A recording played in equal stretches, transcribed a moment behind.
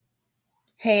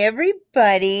Hey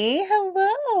everybody.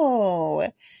 Hello.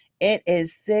 It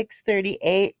is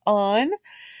 6:38 on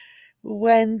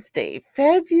Wednesday,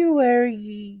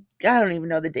 February. I don't even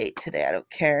know the date today. I don't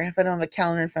care. If I don't have a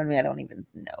calendar in front of me, I don't even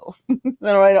know.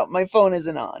 My phone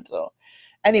isn't on. So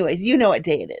anyways, you know what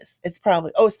day it is. It's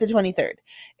the 23rd.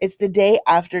 It's the day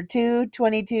after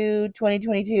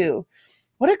 2/22/2022.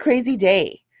 What a crazy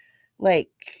day. Like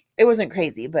it wasn't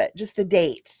crazy, but just the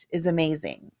date is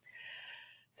amazing.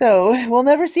 So we'll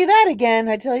never see that again.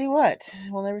 I tell you what,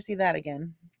 we'll never see that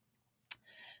again.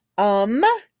 Um,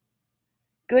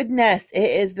 Goodness, it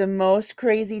is the most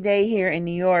crazy day here in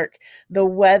New York. The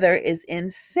weather is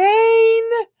insane.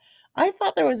 I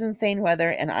thought there was insane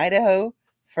weather in Idaho.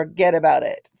 Forget about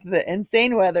it. The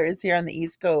insane weather is here on the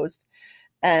East Coast.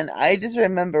 And I just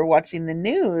remember watching the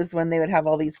news when they would have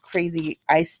all these crazy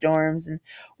ice storms and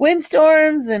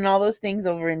windstorms and all those things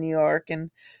over in New York and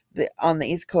on the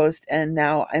East Coast. And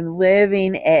now I'm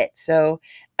living it. So,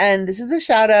 and this is a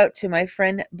shout out to my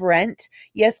friend Brent.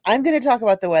 Yes, I'm going to talk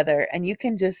about the weather and you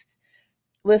can just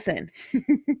listen.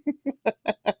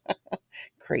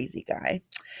 Crazy guy.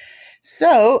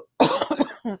 So,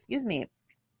 excuse me.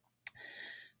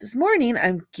 This morning,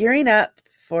 I'm gearing up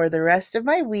for the rest of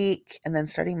my week and then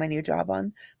starting my new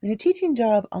teaching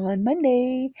job on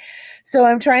Monday. So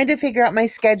I'm trying to figure out my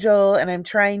schedule and I'm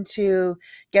trying to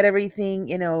get everything,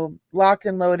 locked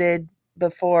and loaded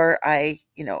before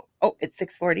it's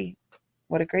 6:40.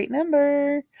 What a great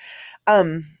number.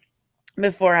 Um,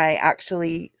 Before I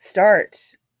actually start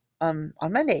on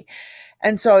Monday.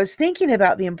 And so I was thinking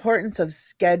about the importance of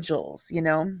schedules.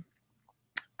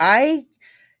 I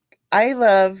I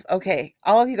love, okay,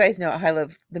 all of you guys know I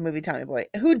love the movie Tommy Boy.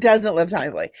 Who doesn't love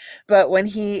Tommy Boy? But when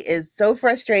he is so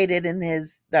frustrated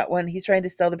that when he's trying to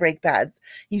sell the brake pads,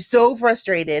 he's so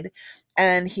frustrated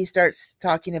and he starts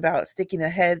talking about sticking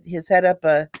his head up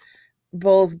a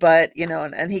bull's butt,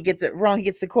 and he gets it wrong. He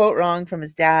gets the quote wrong from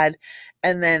his dad.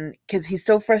 And then, cause he's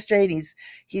so frustrated,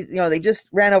 they just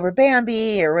ran over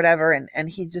Bambi or whatever. And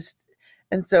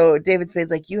so David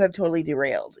Spade's like, you have totally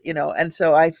derailed. And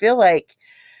so I feel like,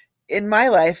 in my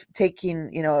life,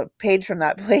 taking, a page from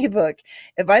that playbook,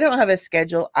 if I don't have a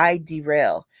schedule, I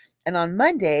derail. And on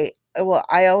Monday, well,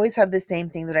 I always have the same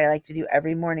thing that I like to do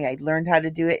every morning. I learned how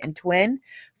to do it in Twin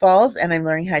Falls and I'm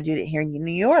learning how to do it here in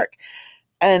New York.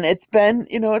 And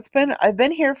I've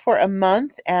been here for a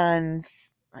month and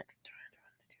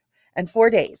 4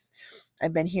 days.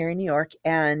 I've been here in New York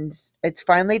and it's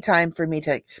finally time for me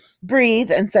to breathe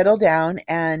and settle down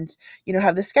and,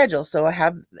 have the schedule. So I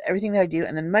have everything that I do.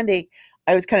 And then Monday,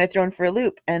 I was kind of thrown for a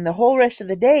loop. And the whole rest of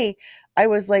the day, I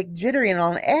was like jittery and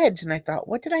on edge. And I thought,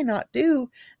 what did I not do?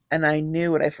 And I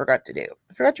knew what I forgot to do.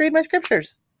 I forgot to read my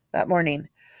scriptures that morning.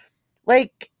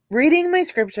 Like reading my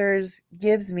scriptures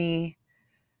gives me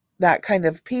that kind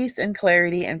of peace and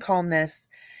clarity and calmness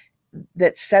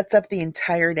that sets up the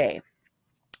entire day.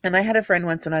 And I had a friend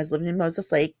once when I was living in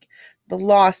Moses Lake, the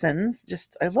Lawsons,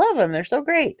 I love them. They're so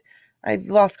great. I've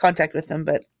lost contact with them,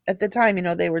 but at the time,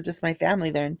 they were just my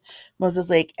family there in Moses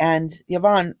Lake. And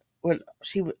Yvonne,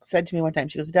 she said to me one time,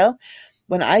 she goes, Adele,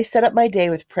 when I set up my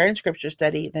day with prayer and scripture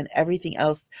study, then everything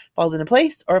else falls into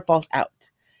place or it falls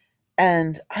out.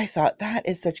 And I thought that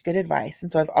is such good advice.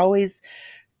 And so I've always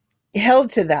held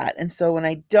to that. And so when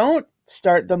I don't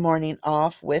start the morning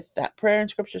off with that prayer and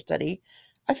scripture study,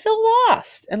 I feel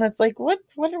lost. And it's like, what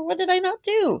did I not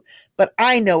do? But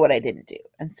I know what I didn't do.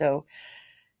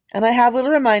 And I have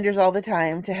little reminders all the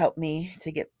time to help me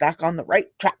to get back on the right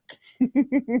track.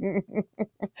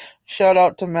 Shout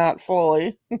out to Matt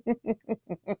Foley.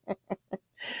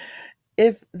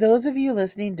 If those of you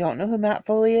listening don't know who Matt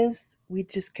Foley is, we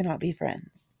just cannot be friends.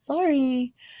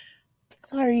 Sorry.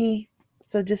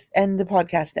 So just end the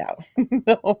podcast now.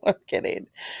 No, I'm kidding.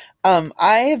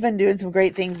 I have been doing some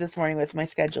great things this morning with my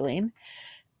scheduling.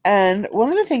 And one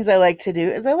of the things I like to do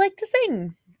is I like to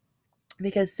sing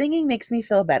because singing makes me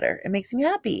feel better. It makes me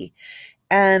happy.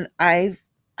 And I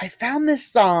found this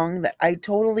song that I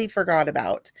totally forgot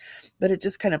about, but it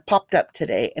just kind of popped up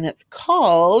today. And it's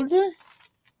called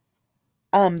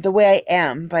The Way I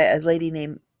Am by a lady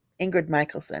named Ingrid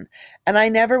Michaelson. And I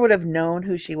never would have known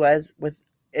who she was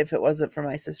if it wasn't for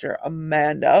my sister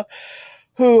Amanda,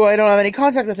 who I don't have any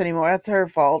contact with anymore. That's her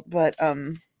fault. But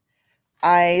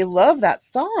I love that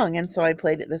song. And so I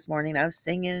played it this morning. I was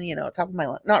singing, top of my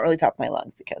lungs, not really top of my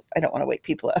lungs because I don't want to wake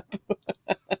people up.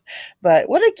 But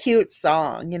what a cute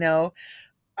song,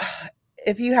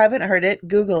 If you haven't heard it,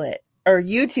 Google it or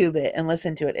YouTube it and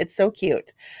listen to it. It's so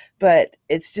cute. But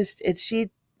it's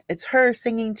her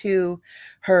singing to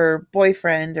her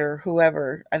boyfriend or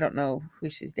whoever. I don't know who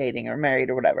she's dating or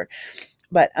married or whatever.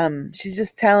 But she's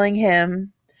just telling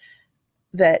him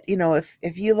that,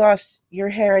 if you lost your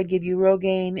hair, I'd give you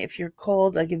Rogaine. If you're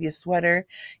cold, I'd give you a sweater.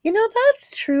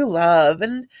 That's true love.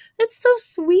 And it's so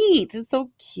sweet. It's so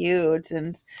cute.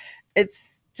 And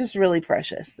it's just really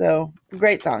precious. So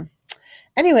great song.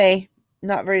 Anyway,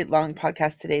 not very long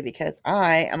podcast today because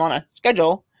I am on a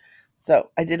schedule.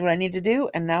 So I did what I need to do,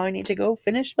 and now I need to go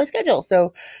finish my schedule.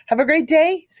 So have a great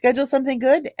day, schedule something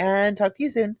good, and talk to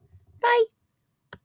you soon. Bye.